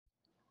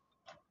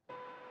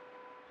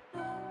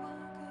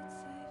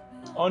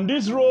On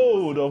this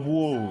road of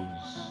woes,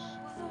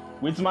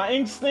 with my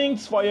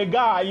instincts for a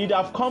guide,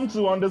 I've come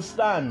to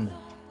understand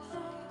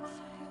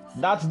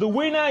that the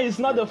winner is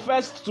not the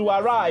first to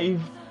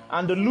arrive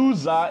and the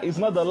loser is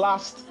not the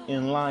last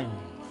in line.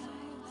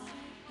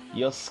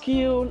 Your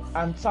skill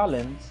and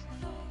talent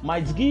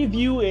might give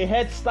you a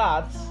head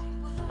start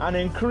and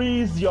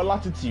increase your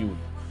latitude,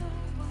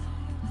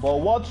 but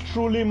what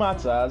truly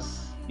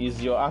matters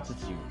is your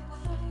attitude,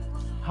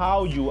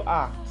 how you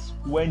act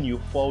when you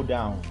fall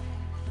down.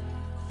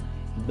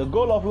 The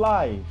goal of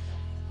life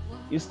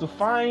is to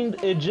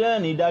find a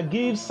journey that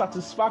gives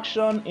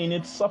satisfaction in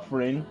its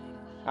suffering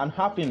and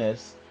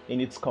happiness in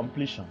its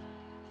completion.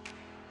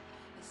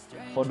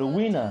 For the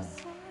winner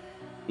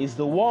is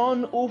the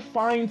one who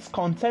finds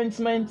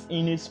contentment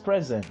in his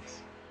present,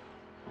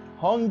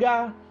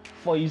 hunger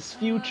for his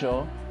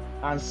future,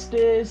 and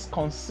stays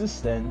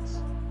consistent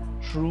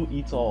through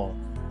it all.